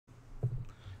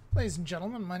Ladies and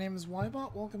gentlemen, my name is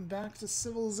Ybot. Welcome back to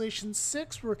Civilization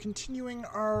 6. We're continuing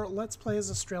our Let's Play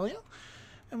as Australia,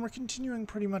 and we're continuing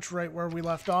pretty much right where we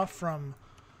left off from,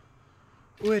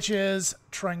 which is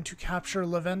trying to capture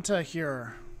La Venta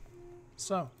here.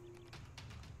 So,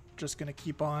 just gonna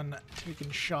keep on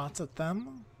taking shots at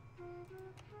them.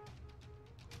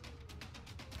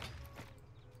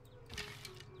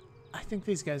 I think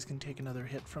these guys can take another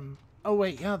hit from... Oh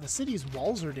wait, yeah, the city's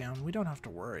walls are down. We don't have to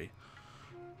worry.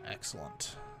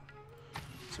 Excellent.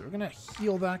 So we're going to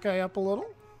heal that guy up a little.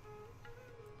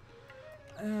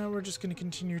 And we're just going to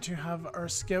continue to have our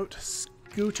scout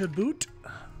scoot a boot.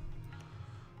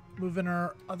 Moving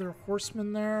our other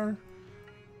horsemen there.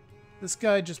 This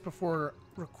guy, just before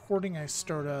recording, I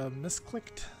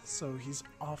misclicked, so he's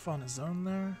off on his own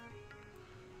there.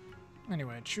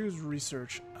 Anyway, choose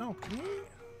research. Oh, can we...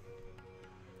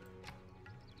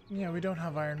 Yeah, we don't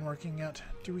have iron working yet.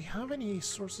 Do we have any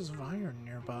sources of iron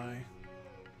nearby?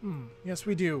 Yes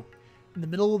we do. In the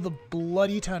middle of the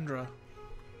bloody tundra.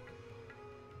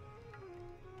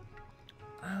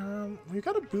 We've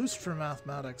got a boost for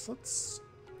mathematics. Let's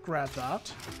grab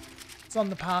that. It's on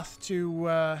the path to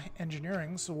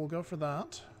engineering, so we'll go for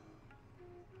that.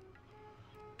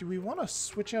 Do we want to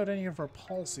switch out any of our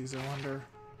policies, I wonder?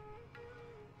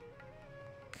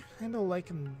 Kinda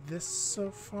liking this so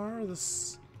far.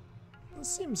 This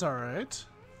seems alright.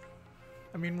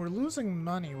 I mean, we're losing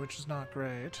money, which is not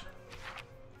great.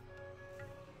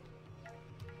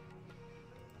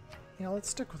 Yeah,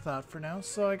 let's stick with that for now.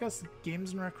 So I guess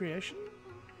games and recreation?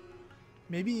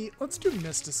 Maybe, let's do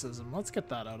mysticism. Let's get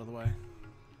that out of the way.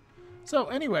 So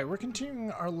anyway, we're continuing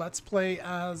our Let's Play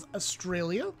as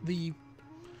Australia, the...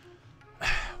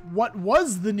 what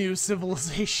was the new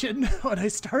civilization when I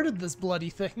started this bloody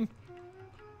thing.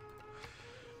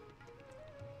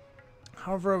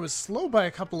 However, I was slow by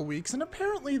a couple of weeks, and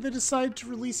apparently they decided to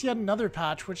release yet another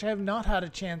patch, which I have not had a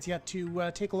chance yet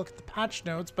to take a look at the patch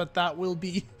notes, but that will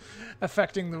be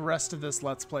affecting the rest of this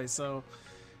Let's Play, so...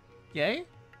 Yay?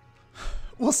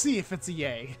 We'll see if it's a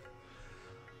yay.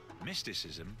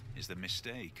 Mysticism is the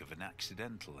mistake of an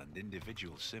accidental and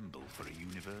individual symbol for a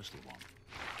universal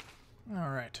one.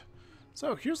 Alright.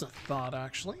 So, here's a thought,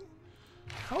 actually.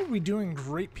 How are we doing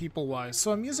great people-wise?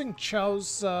 So I'm using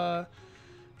Chow's,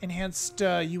 enhanced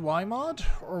UI mod,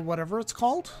 or whatever it's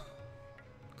called.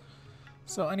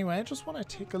 So anyway, I just want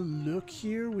to take a look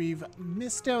here. We've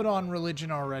missed out on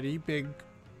religion already. Big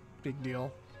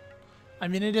deal. I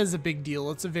mean, it is a big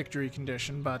deal. It's a victory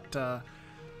condition, but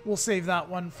we'll save that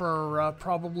one for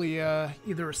probably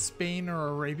either a Spain or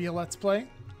Arabia Let's Play,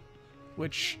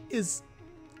 which is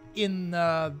in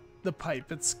the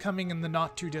pipe. It's coming in the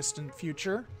not too distant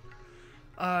future.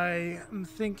 I am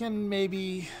thinking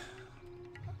maybe...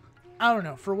 I don't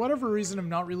know, for whatever reason I'm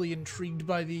not really intrigued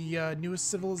by the newest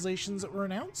civilizations that were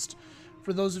announced.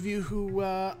 For those of you who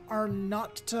are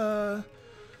not... for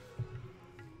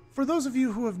those of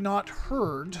you who have not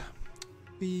heard,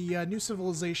 the new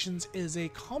civilizations is a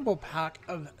combo pack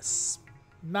of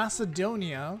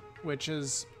Macedonia, which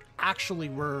is actually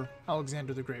where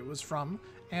Alexander the Great was from,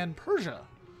 and Persia.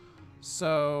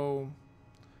 So...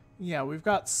 yeah, we've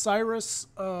got Cyrus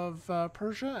of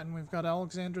Persia, and we've got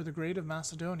Alexander the Great of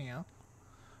Macedonia.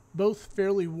 Both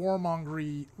fairly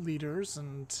warmongery leaders,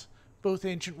 and both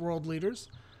ancient world leaders.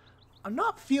 I'm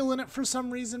not feeling it for some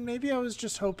reason. Maybe I was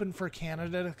just hoping for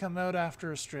Canada to come out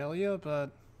after Australia,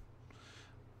 but...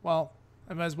 well,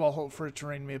 I might as well hope for it to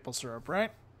rain maple syrup,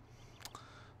 right?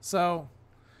 So,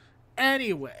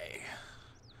 anyway.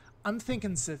 I'm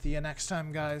thinking Scythia next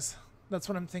time, guys. That's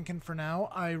what I'm thinking for now.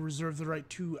 I reserve the right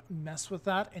to mess with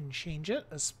that and change it,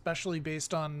 especially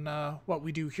based on what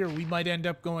we do here. We might end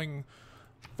up going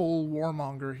full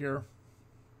warmonger here.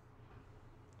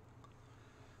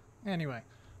 Anyway,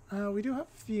 we do have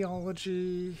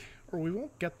theology, or we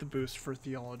won't get the boost for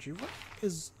theology. What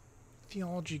is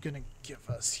theology going to give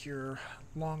us here?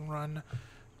 Long run.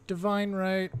 Divine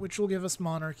right, which will give us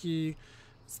monarchy.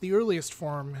 It's the earliest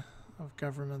form of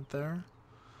government there.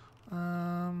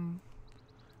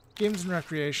 Games and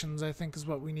recreations, I think, is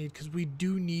what we need, because we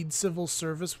do need civil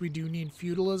service, we do need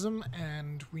feudalism,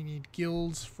 and we need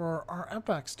guilds for our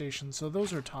Outback station, so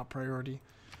those are top priority.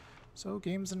 So,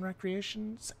 games and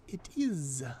recreations, it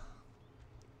is.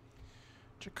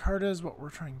 Jakarta is what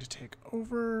we're trying to take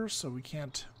over, so we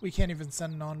can't even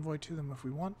send an envoy to them if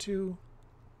we want to.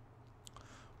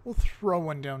 We'll throw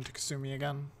one down to Kasumi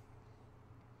again.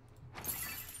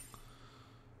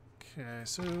 Okay,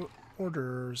 so,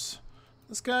 orders.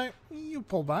 This guy, you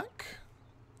pull back.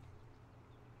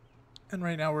 And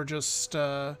right now we're just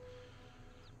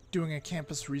doing a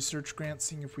campus research grant,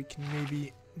 seeing if we can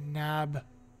maybe nab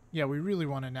Yeah, we really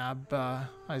want to nab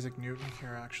Isaac Newton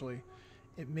here, actually.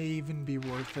 It may even be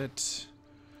worth it.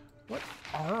 What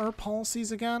are our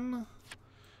policies again?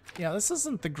 Yeah, this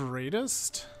isn't the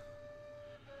greatest.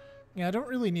 Yeah, I don't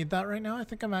really need that right now. I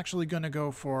think I'm actually going to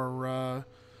go for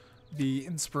the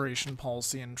inspiration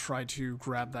policy and try to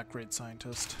grab that great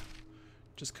scientist.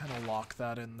 Just kind of lock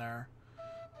that in there.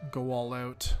 Go all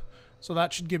out. So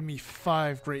that should give me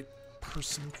 5 great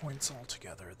person points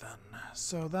altogether then.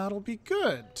 So that'll be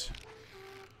good.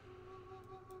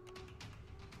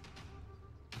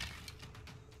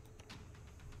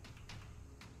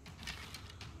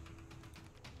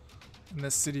 And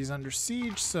this city's under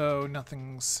siege, so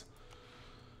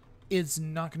it's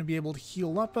not going to be able to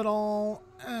heal up at all.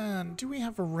 And do we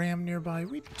have a ram nearby?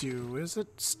 We do. Is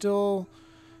it still...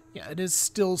 Yeah, it is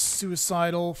still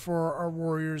suicidal for our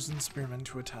warriors and spearmen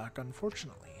to attack,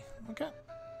 unfortunately. Okay.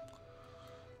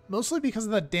 Mostly because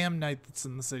of that damn knight that's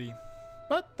in the city.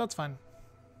 But that's fine.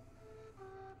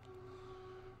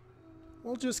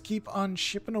 We'll just keep on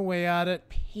chipping away at it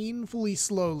painfully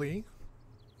slowly.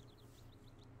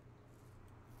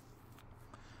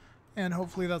 And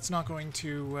hopefully that's not going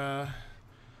to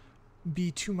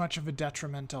be too much of a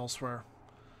detriment elsewhere.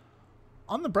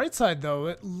 On the bright side, though,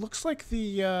 it looks like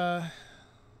the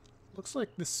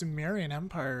Sumerian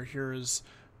Empire here has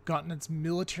gotten its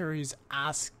military's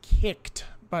ass kicked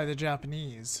by the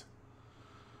Japanese.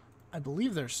 I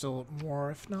believe they're still at war.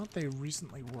 If not, they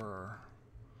recently were.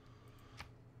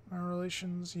 Our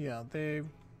relations, yeah, they...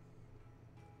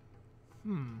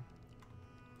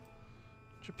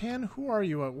 Japan, who are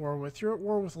you at war with? You're at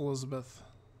war with Elizabeth.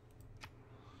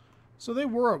 So they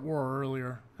were at war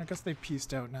earlier. I guess they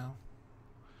peaced out now.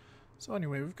 So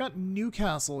anyway, we've got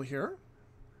Newcastle here.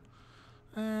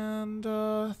 And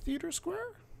Theater Square?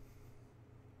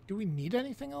 Do we need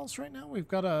anything else right now?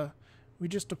 We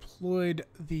just deployed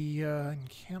the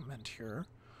encampment here.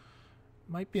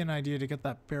 Might be an idea to get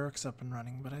that barracks up and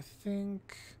running, but I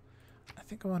think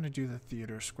I want to do the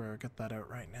Theater Square, get that out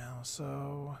right now.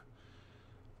 So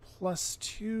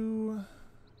 +2.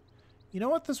 You know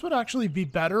what? This would actually be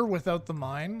better without the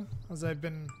mine, as I've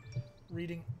been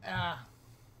reading.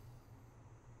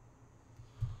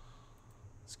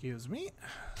 Excuse me.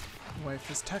 Wife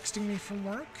is texting me from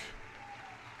work.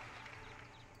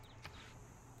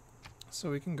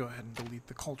 So we can go ahead and delete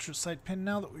the culture site pin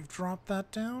now that we've dropped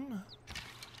that down.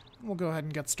 We'll go ahead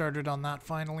and get started on that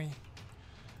finally.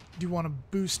 Do want to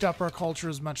boost up our culture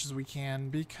as much as we can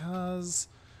because,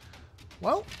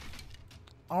 well,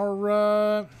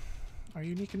 our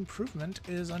unique improvement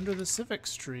is under the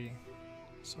civics tree.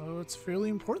 So it's fairly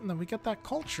important that we get that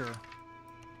culture.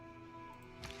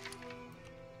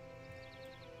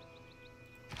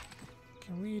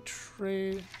 Can we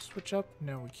switch up?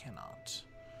 No, we cannot.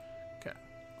 Okay.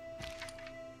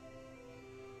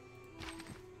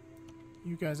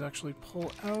 You guys actually pull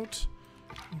out.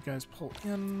 You guys pull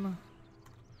in.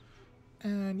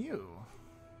 And you.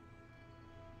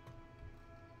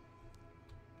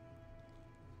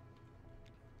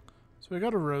 So we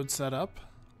got a road set up.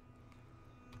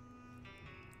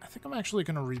 I think I'm actually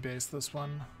going to rebase this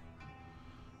one.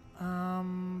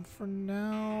 For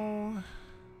now...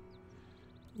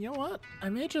 You know what? I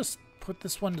may just put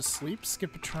this one to sleep,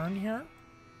 skip a turn here.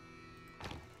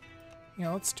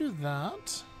 Yeah, let's do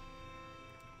that.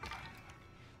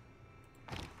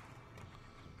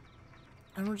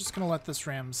 And we're just going to let this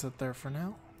ram sit there for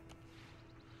now.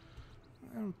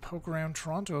 And poke around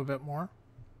Toronto a bit more.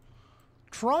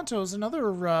 Toronto is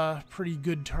another pretty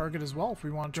good target as well if we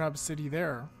want to grab a city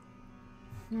there.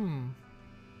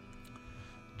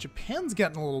 Japan's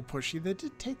getting a little pushy. They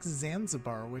did take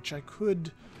Zanzibar, which I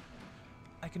can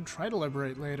try to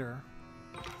liberate later.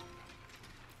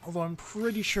 Although I'm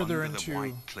pretty sure they're into... The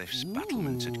White Cliffs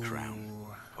battlemented crown,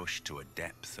 pushed to a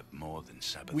depth of more than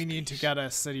Sabbath. We need to get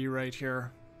a city right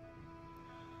here.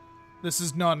 This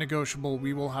is not negotiable.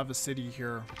 We will have a city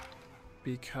here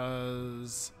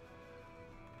because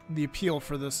the appeal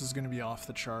for this is going to be off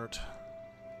the chart.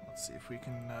 Let's see if we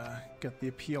can get the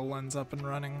appeal lens up and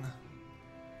running.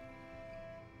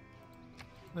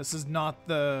 This is not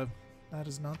the... That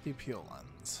is not the appeal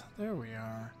lens. There we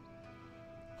are.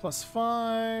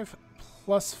 +5,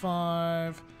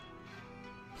 +5,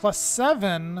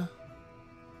 +7,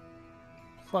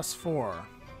 +4.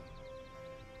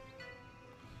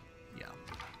 Yeah.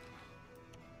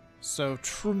 So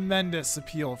tremendous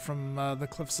appeal from the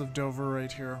Cliffs of Dover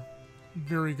right here.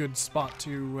 Very good spot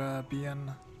to be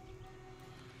in.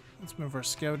 Let's move our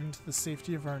scout into the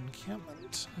safety of our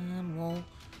encampment, and we'll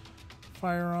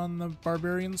fire on the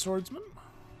barbarian swordsman.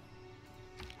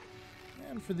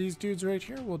 And for these dudes right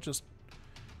here, we'll just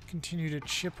Continue to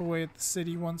chip away at the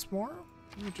city once more.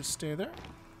 You just stay there.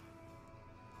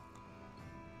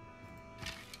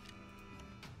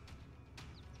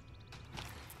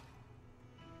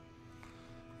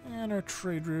 And our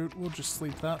trade route, we'll just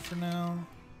sleep that for now.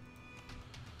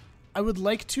 I would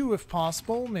like to, if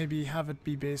possible, maybe have it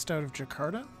be based out of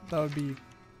Jakarta. That would be,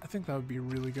 I think that would be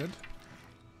really good.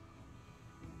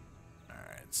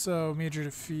 Alright, so major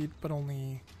defeat, but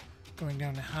only going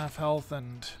down to half health,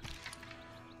 and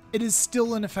it is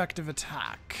still an effective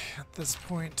attack at this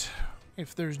point,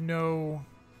 if there's no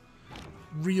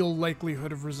real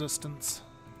likelihood of resistance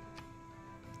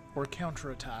or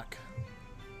counterattack.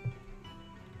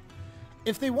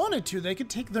 If they wanted to, they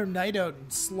could take their knight out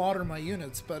and slaughter my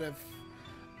units, but if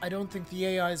I don't think the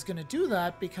AI is going to do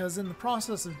that, because in the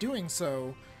process of doing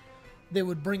so, they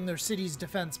would bring their city's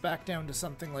defense back down to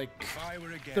something like if I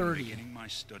were again 30. beginning my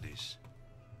studies,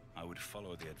 I would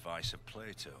follow the advice of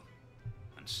Plato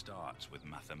and start with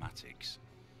mathematics.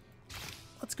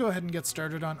 Let's go ahead and get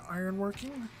started on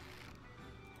ironworking.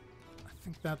 I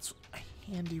think that's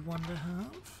a handy one to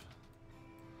have.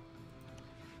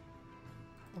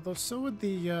 Although so would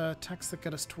the techs that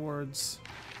get us towards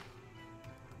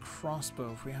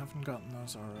crossbow if we haven't gotten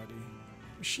those already.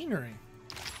 Machinery.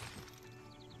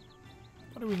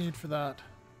 What do we need for that?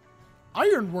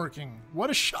 Ironworking! What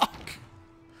a shock!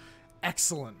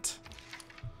 Excellent.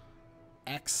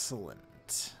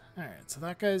 Excellent. Alright, so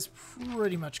that guy's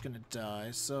pretty much gonna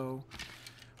die, so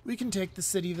we can take the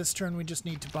city this turn. We just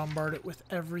need to bombard it with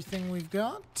everything we've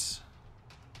got.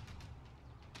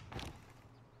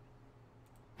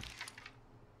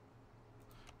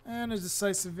 And a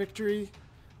decisive victory.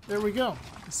 There we go.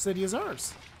 The city is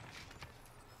ours.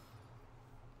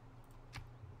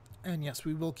 And yes,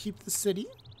 we will keep the city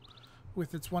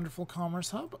with its wonderful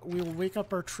commerce hub. We will wake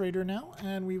up our trader now,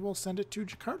 and we will send it to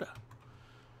Jakarta.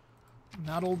 And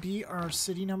that'll be our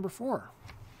city number 4.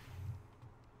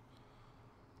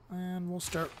 And we'll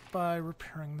start by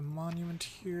repairing the monument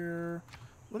here.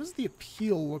 What does the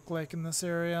appeal look like in this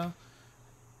area?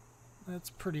 That's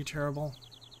pretty terrible.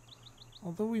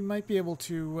 Although we might be able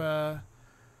to,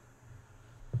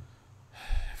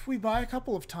 if we buy a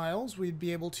couple of tiles, we'd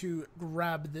be able to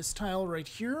grab this tile right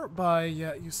here by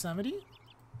Yosemite.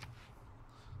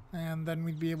 And then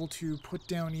we'd be able to put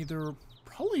down either,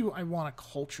 probably I want a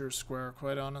culture square,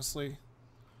 quite honestly.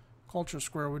 Culture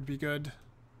square would be good.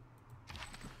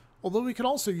 Although we could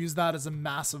also use that as a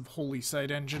massive holy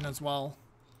site engine as well.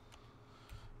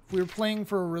 If we were playing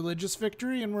for a religious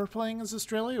victory and we're playing as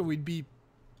Australia, we'd be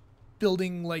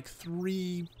building like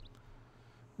 3,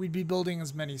 we'd be building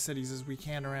as many cities as we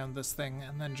can around this thing,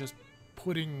 and then just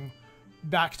putting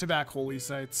back-to-back holy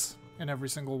sites in every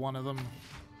single one of them.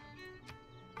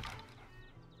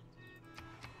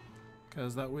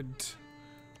 Because that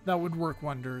would work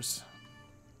wonders.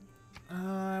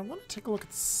 I want to take a look at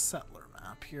the settler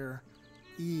map here.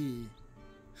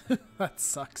 That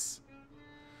sucks.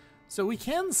 So we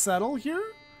can settle here,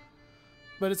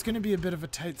 but it's going to be a bit of a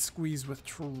tight squeeze with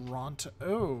Toronto.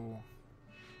 Oh.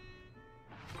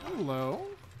 Hello.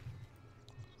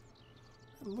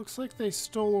 It looks like they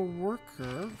stole a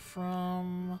worker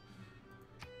from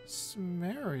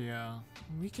Samaria.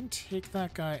 We can take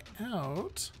that guy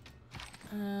out.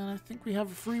 And I think we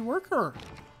have a free worker.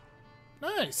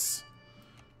 Nice.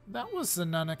 That was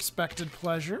an unexpected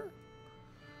pleasure.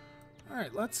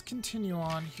 Alright, let's continue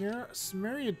on here.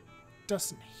 Samaria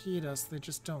doesn't hate us. They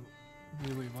just don't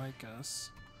really like us.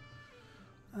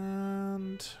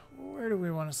 And where do we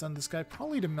want to send this guy?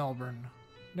 Probably to Melbourne.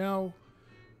 No,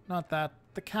 not that.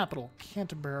 The capital,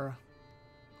 Canterbury.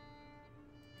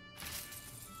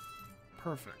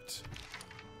 Perfect.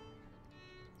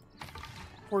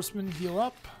 Horsemen heal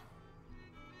up.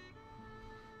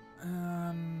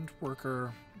 And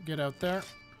worker, get out there.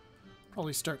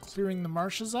 Probably start clearing the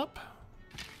marshes up.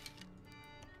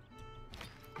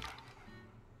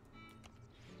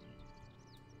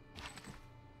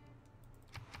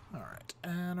 Alright,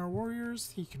 and our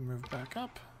warriors, he can move back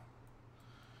up.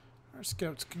 Our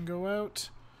scouts can go out.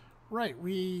 Right,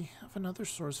 we have another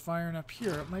source firing up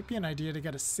here. It might be an idea to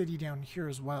get a city down here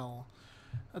as well.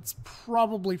 That's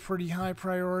probably pretty high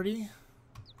priority.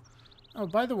 Oh,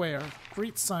 by the way, our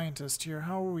great scientist here,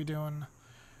 how are we doing?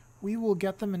 We will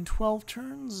get them in 12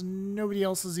 turns. Nobody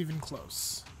else is even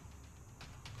close.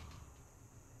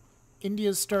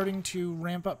 India's starting to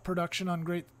ramp up production on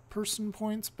great person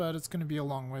points, but it's going to be a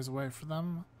long ways away for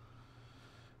them.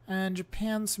 And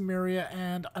Japan, Samaria,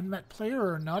 and Unmet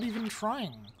Player are not even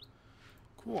trying.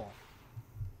 Cool.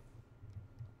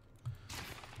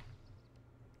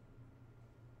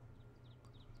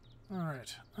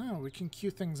 Alright. Oh, we can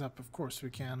queue things up. Of course we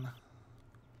can.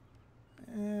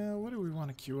 What do we want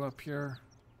to queue up here?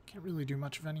 Can't really do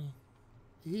much of any.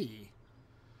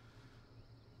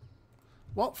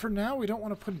 Well, for now, we don't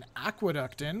want to put an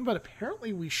aqueduct in, but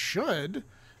apparently we should,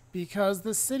 because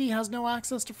the city has no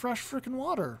access to fresh frickin'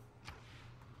 water.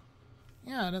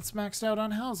 Yeah, and it's maxed out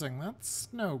on housing. That's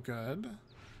no good.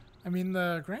 I mean,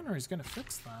 the granary's gonna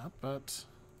fix that, but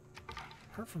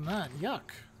apart from that,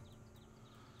 yuck.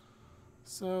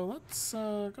 So let's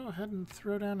go ahead and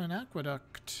throw down an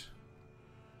aqueduct.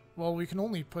 Well, we can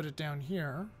only put it down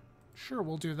here. Sure,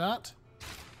 we'll do that.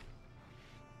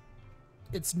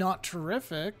 It's not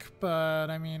terrific, but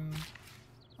I mean,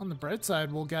 on the bright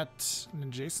side, we'll get an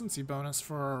adjacency bonus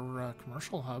for our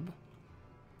commercial hub.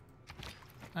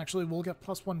 Actually, we'll get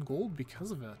 +1 gold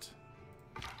because of it.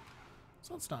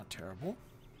 So that's not terrible.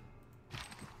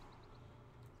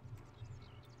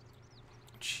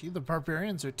 Gee, the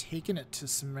barbarians are taking it to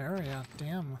Samaria.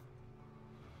 Damn.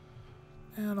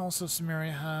 And also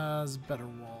Samaria has better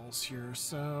walls here,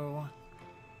 so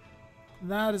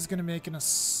that is going to make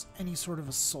any sort of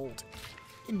assault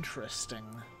interesting.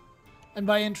 And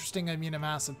by interesting, I mean a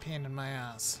massive pain in my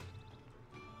ass.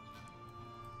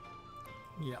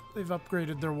 Yeah, they've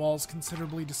upgraded their walls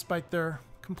considerably despite their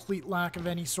complete lack of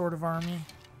any sort of army.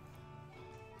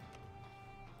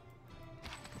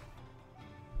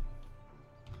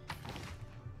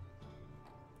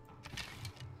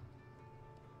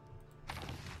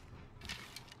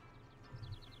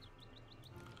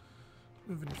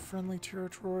 Move into friendly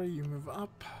territory, you move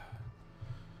up.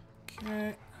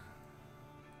 Okay.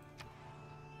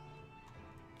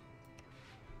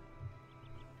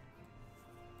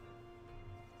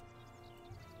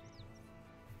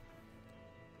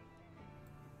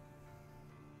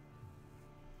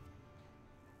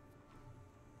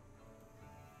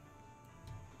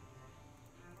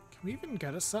 Can we even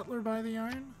get a settler by the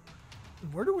iron?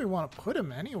 Where do we want to put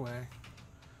him anyway?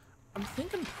 I'm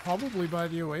thinking probably by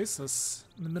the oasis,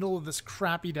 in the middle of this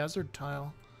crappy desert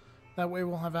tile. That way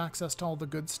we'll have access to all the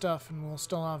good stuff and we'll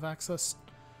still have access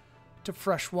to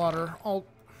fresh water.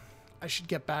 I should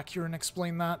get back here and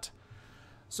explain that.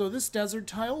 So this desert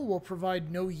tile will provide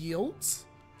no yields,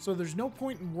 so there's no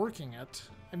point in working it.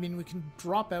 I mean, we can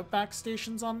drop Outback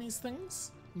stations on these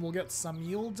things, and we'll get some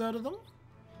yields out of them.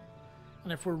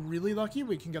 And if we're really lucky,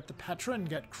 we can get the Petra and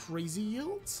get crazy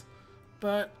yields.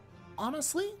 But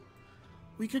honestly,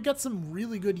 we could get some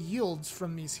really good yields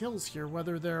from these hills here,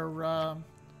 whether they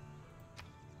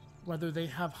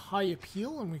have high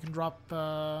appeal and we can drop,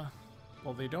 well,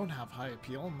 they don't have high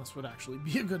appeal, and this would actually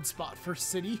be a good spot for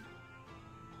city.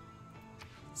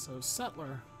 So,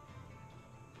 settler.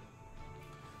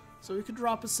 So we could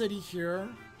drop a city here.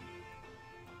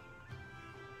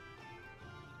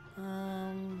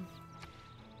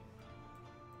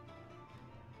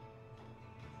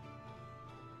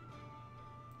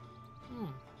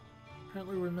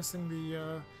 Apparently we're missing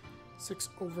the 6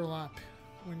 overlap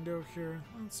window here.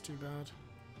 That's too bad.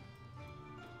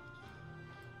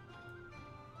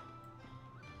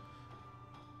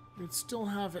 We'd still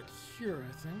have it here,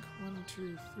 I think. 1,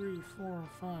 2, 3, 4,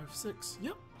 5, 6.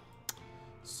 Yep.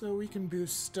 So we can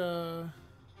boost,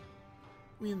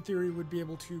 we in theory would be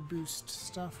able to boost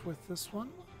stuff with this one.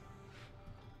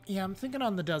 Yeah, I'm thinking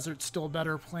on the desert's still a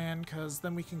better plan, because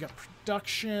then we can get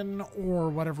production or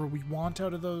whatever we want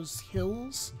out of those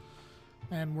hills.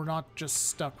 And we're not just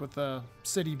stuck with the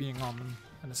city being on them.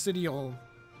 And a city will,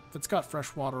 if it's got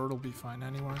fresh water, it'll be fine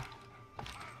anywhere.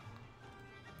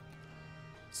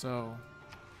 So,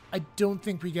 I don't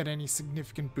think we get any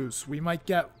significant boosts. We might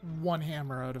get 1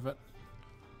 hammer out of it.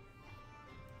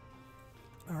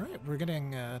 Alright, we're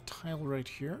getting a tile right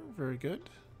here. Very good.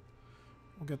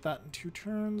 We'll get that in 2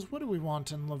 turns. What do we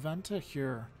want in Leventa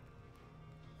here?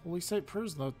 Holy Site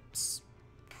Prayers, that's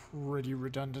pretty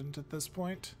redundant at this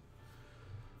point.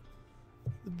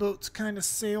 The boat's kind of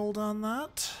sailed on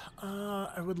that.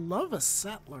 I would love a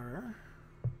settler.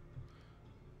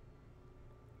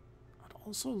 I'd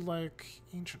also like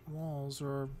ancient walls,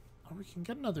 or oh, we can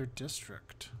get another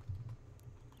district.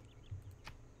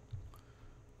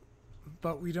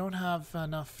 But we don't have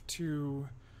enough to...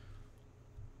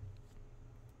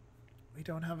 We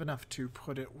don't have enough to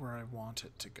put it where I want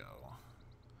it to go.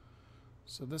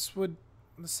 So this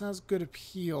has good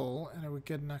appeal, and it would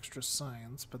get an extra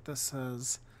science, but this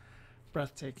has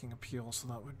breathtaking appeal, so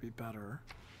that would be better.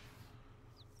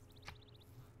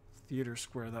 Theater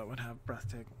Square, that would have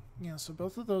breathtaking. Yeah, so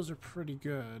both of those are pretty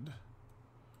good.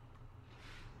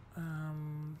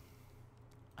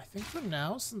 I think for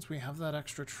now, since we have that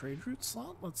extra trade route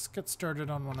slot, let's get started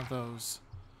on one of those.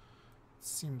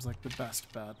 Seems like the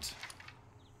best bet.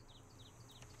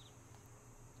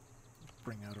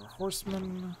 Bring out our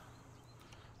horsemen.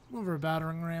 Move our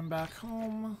battering ram back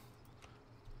home.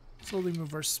 Slowly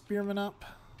move our spearmen up.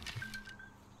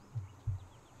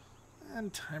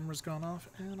 And timer's gone off,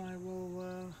 and I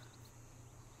will,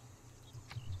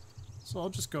 so I'll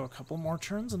just go a couple more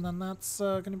turns, and then that's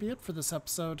going to be it for this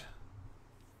episode.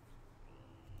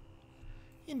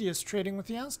 India's trading with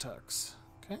the Aztecs.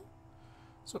 Okay.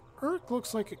 So Uruk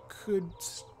looks like it could...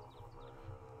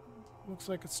 Looks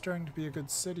like it's starting to be a good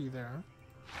city there.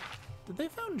 Did they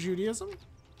found Judaism?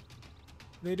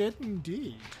 They did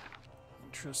indeed.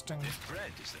 Interesting. If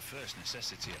bread is the first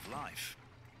necessity of life,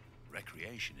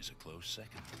 recreation is a close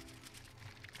second.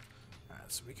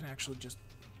 Alright, so we can actually just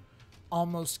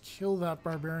almost kill that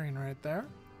barbarian right there.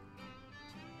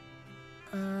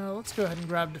 Let's go ahead and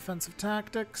grab defensive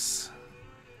tactics.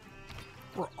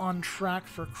 We're on track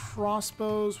for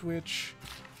crossbows, which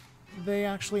they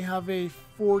actually have a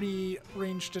 40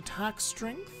 ranged attack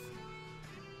strength.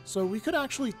 So we could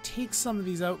actually take some of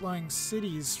these outlying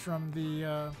cities from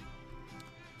the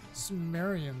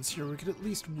Sumerians here. We could at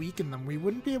least weaken them. We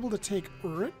wouldn't be able to take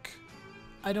Uruk,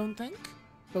 I don't think,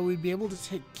 but we'd be able to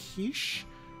take Kish,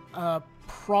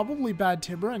 probably Bad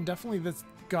Tibur, and definitely this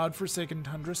godforsaken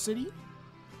tundra city.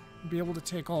 We'd be able to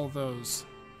take all of those.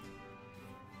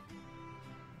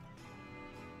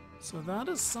 So that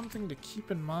is something to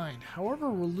keep in mind. However,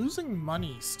 we're losing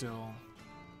money still.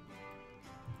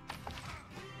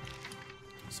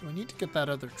 So we need to get that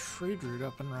other trade route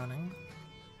up and running.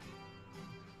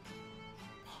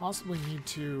 Possibly need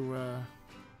to,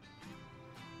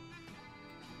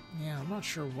 yeah, I'm not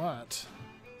sure what.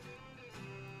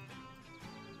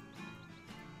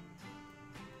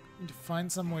 Need to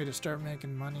find some way to start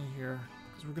making money here,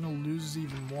 because we're going to lose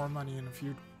even more money in a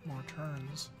few more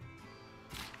turns.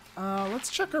 Let's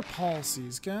check our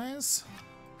policies, guys.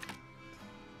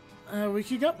 We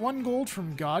could get 1 gold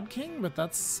from God King, but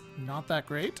that's not that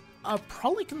great.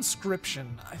 Probably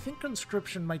conscription. I think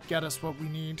conscription might get us what we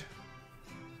need.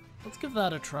 Let's give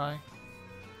that a try.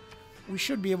 We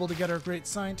should be able to get our great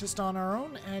scientist on our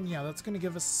own, and yeah, that's going to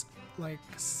give us like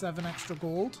 7 extra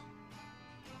gold.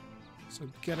 So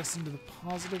get us into the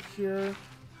positive here.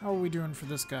 How are we doing for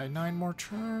this guy? 9 more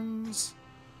turns.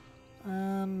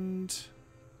 And...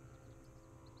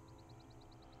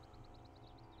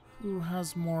 who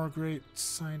has more great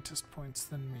scientist points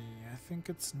than me? I think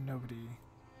it's nobody.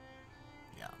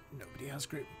 Yeah, nobody has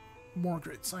more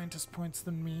great scientist points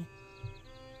than me.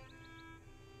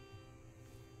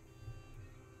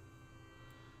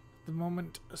 At the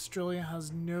moment, Australia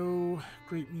has no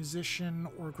great musician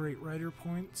or great writer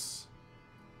points.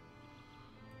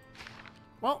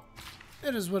 Well,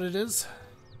 it is what it is.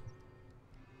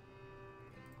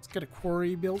 Let's get a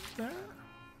quarry built there.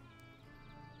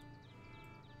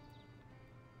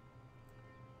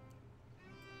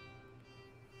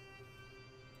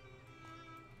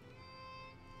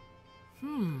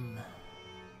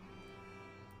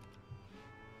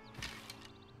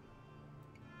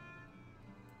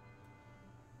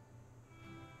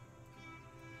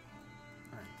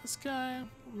 Alright, this guy,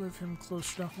 we'll move him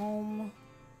closer to home.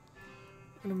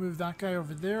 We're going to move that guy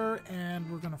over there, and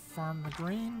we're going to farm the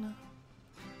grain.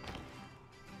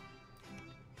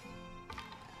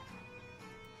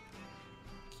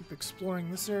 Keep exploring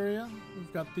this area.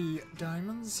 We've got the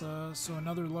diamonds, so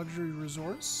another luxury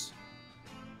resource.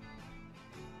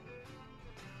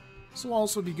 This will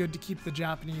also be good to keep the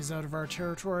Japanese out of our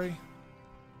territory.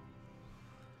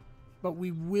 But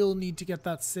we will need to get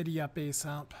that city up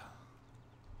ASAP.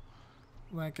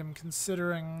 Like, I'm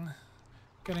considering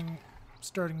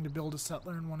starting to build a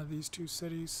settler in one of these 2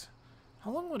 cities.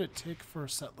 How long would it take for a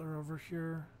settler over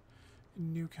here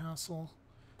in Newcastle?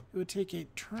 It would take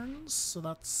 8 turns, so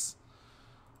that's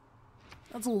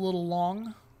a little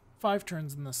long. 5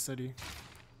 turns in this city.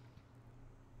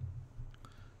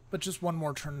 But just 1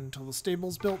 more turn until the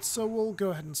stable's built, so we'll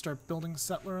go ahead and start building a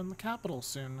settler in the capital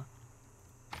soon.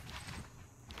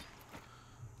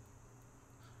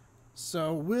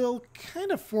 So we'll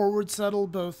kind of forward settle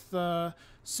both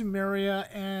Sumeria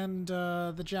and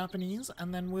the Japanese,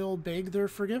 and then we'll beg their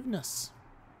forgiveness.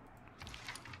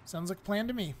 Sounds like a plan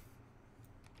to me.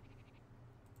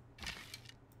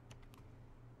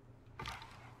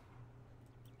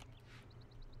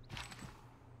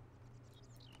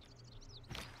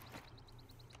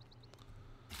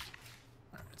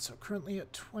 So currently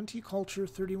at 20 culture,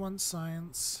 31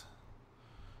 science.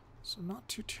 So not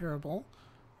too terrible.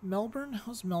 Melbourne,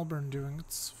 how's Melbourne doing?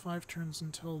 It's 5 turns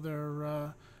until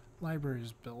their library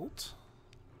is built.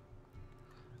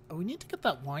 Oh, we need to get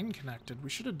that wine connected.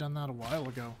 We should have done that a while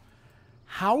ago.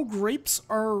 How grapes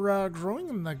are growing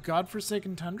in the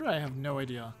godforsaken tundra? I have no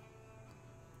idea.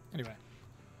 Anyway.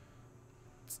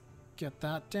 Let's get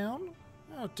that down.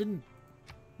 Oh, it didn't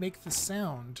make the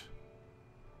sound.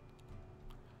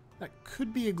 That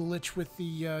could be a glitch with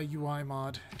the UI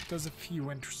mod. It does a few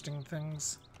interesting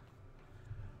things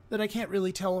that I can't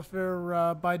really tell if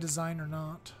they're by design or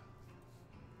not.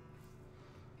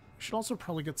 We should also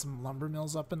probably get some lumber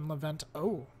mills up in Leventa.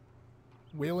 Oh,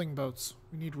 whaling boats.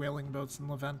 We need whaling boats in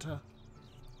Leventa.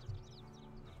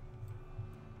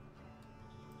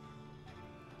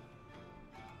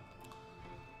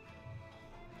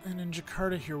 And in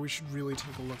Jakarta here, we should really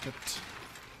take a look at...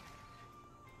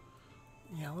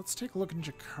 Yeah, let's take a look in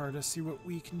Jakarta, see what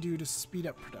we can do to speed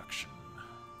up production.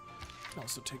 Can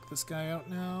also take this guy out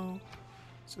now.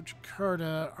 So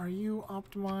Jakarta, are you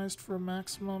optimized for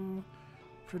maximum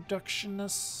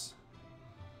productionness?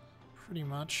 Pretty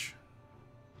much.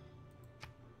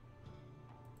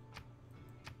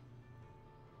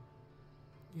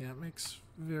 Yeah, it makes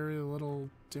very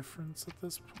little difference at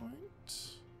this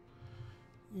point.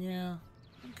 Yeah,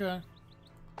 okay.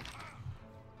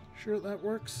 Sure that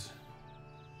works.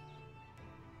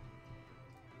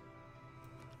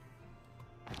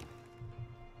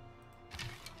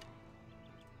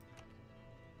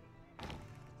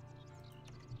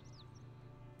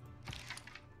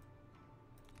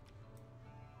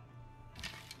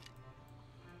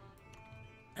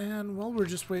 And while we're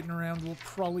just waiting around, we'll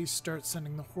probably start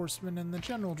sending the horsemen in the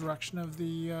general direction of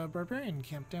the barbarian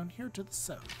camp down here to the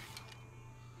south.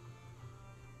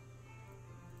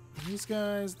 These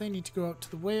guys, they need to go out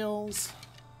to the whales.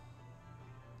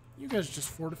 You guys just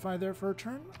fortify there for a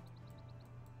turn.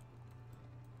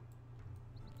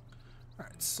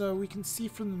 Alright, so we can see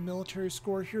from the military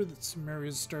score here that some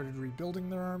areas started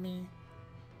rebuilding their army.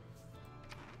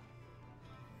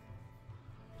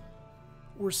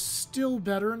 We're still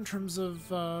better in terms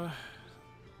of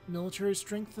military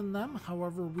strength than them.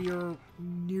 However, we are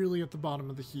nearly at the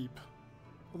bottom of the heap.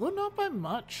 Although not by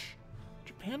much.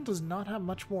 Japan does not have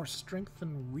much more strength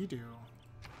than we do.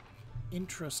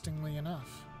 Interestingly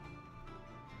enough.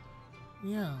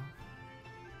 Yeah.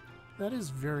 That is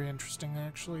very interesting,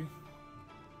 actually.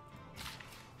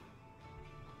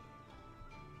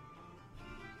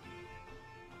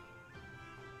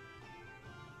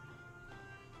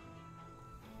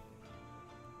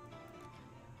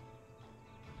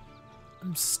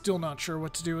 I'm still not sure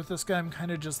what to do with this guy. I'm kind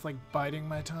of just like biding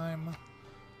my time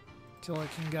till I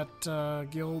can get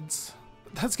guilds.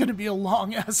 But that's going to be a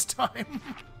long ass time.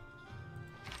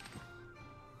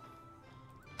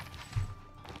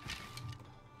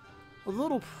 Although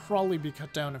it'll probably be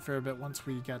cut down a fair bit once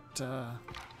we get the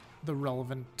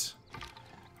relevant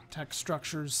tech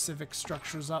structures, civic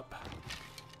structures up.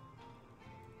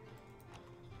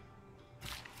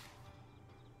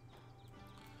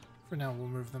 For now, we'll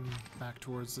move them back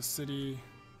towards the city.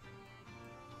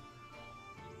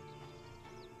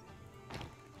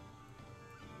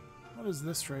 What is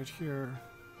this right here?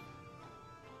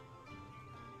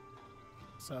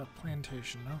 It's a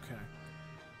plantation, okay.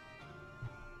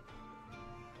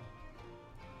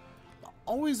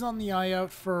 Always on the eye out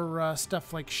for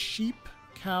stuff like sheep,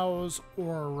 cows,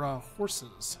 or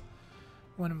horses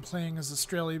when I'm playing as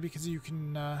Australia, because you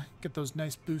can get those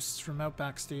nice boosts from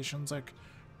Outback stations like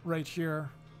right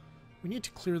here. We need to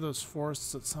clear those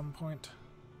forests at some point.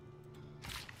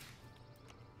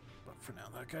 But for now,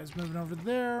 that guy's moving over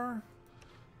there.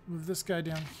 Move this guy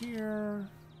down here.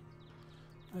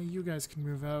 You guys can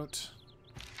move out.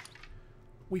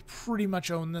 We pretty much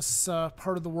own this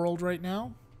part of the world right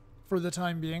now. For the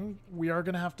time being, we are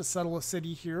going to have to settle a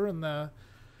city here in the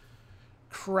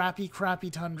crappy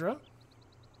tundra.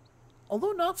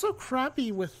 Although not so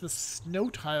crappy with the snow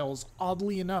tiles,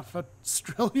 oddly enough.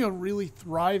 Australia really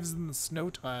thrives in the snow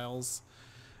tiles.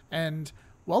 And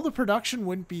while the production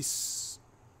wouldn't be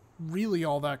really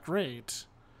all that great,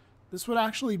 this would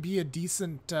actually be a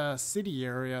decent city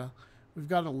area. We've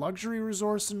got a luxury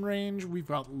resource in range, we've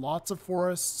got lots of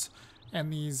forests,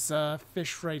 and these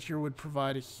fish right here would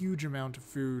provide a huge amount of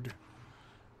food.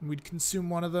 We'd consume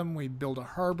one of them, we'd build a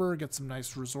harbor, get some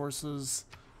nice resources.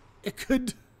 It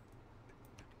could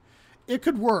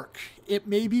work. It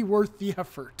may be worth the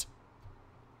effort.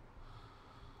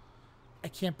 I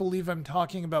can't believe I'm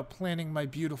talking about planning my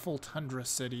beautiful tundra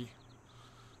city.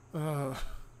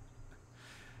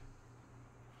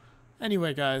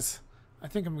 Anyway, guys, I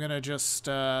think I'm gonna just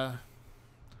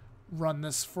run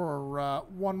this for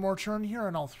one more turn here,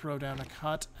 and I'll throw down a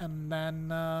cut, and then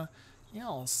yeah,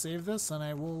 I'll save this, and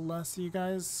I will see you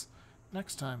guys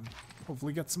next time.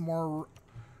 Hopefully get some more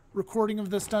recording of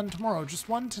this done tomorrow. Just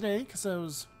one today, because I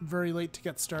was very late to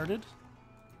get started.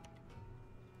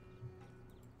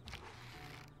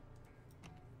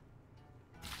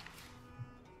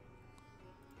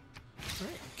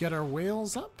 get our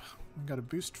whales up. We got a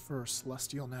boost for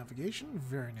celestial navigation.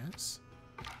 Very nice.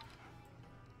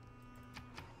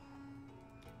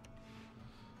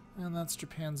 And that's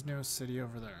Japan's newest city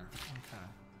over there. Okay.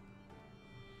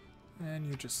 And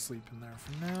you just sleep in there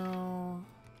for now.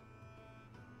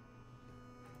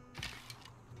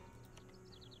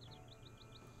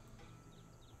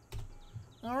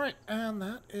 Alright, and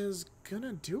that is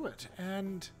gonna do it.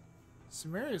 And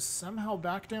Sumeria is somehow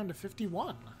back down to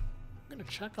 51. I'm gonna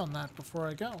check on that before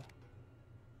I go.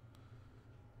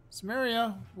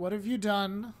 Sumeria, what have you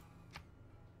done?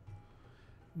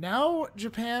 Now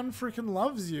Japan freaking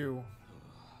loves you.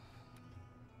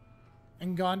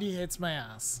 And Gandhi hates my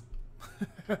ass.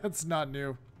 That's not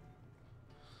new.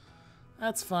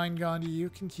 That's fine, Gandhi. You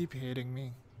can keep hating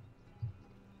me.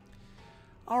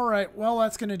 Alright, well,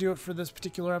 that's going to do it for this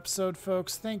particular episode,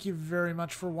 folks. Thank you very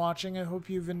much for watching. I hope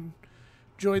you've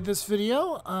enjoyed this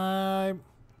video.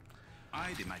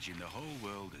 I'd imagine the whole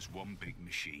world as one big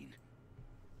machine.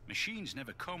 Machines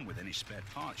never come with any spare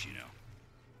parts, you know.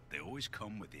 They always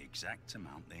come with the exact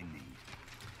amount they need.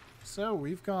 So,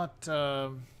 we've got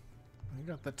the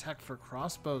tech for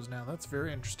crossbows now. That's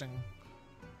very interesting.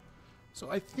 So,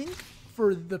 I think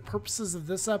for the purposes of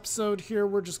this episode here,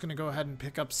 we're just going to go ahead and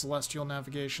pick up Celestial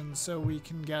Navigation so we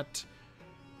can get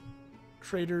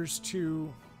traders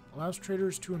to... allows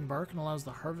traders to embark and allows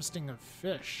the harvesting of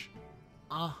fish.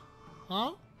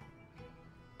 Uh-huh.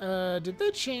 Did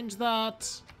they change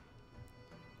that?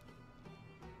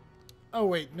 Oh,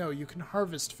 wait, no, you can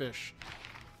harvest fish.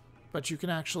 But you can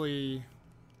actually...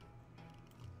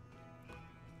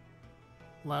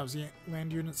 allows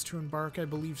land units to embark. I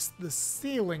believe the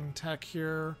sailing tech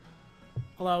here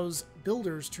allows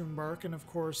builders to embark, and of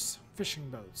course, fishing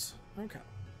boats. Okay.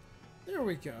 There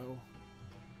we go.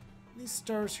 These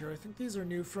stars here, I think these are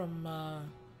new from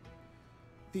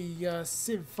the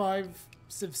Civ 5,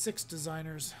 Civ 6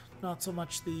 designers. Not so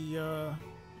much the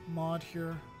mod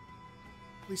here.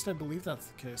 At least I believe that's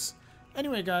the case.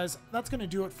 Anyway, guys, that's going to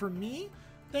do it for me.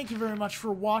 Thank you very much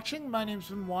for watching. My name's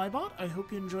been Ybot. I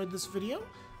hope you enjoyed this video.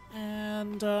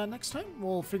 And next time,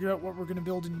 we'll figure out what we're going to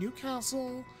build in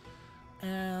Newcastle.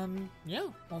 And yeah,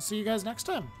 I'll see you guys next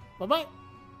time. Bye-bye.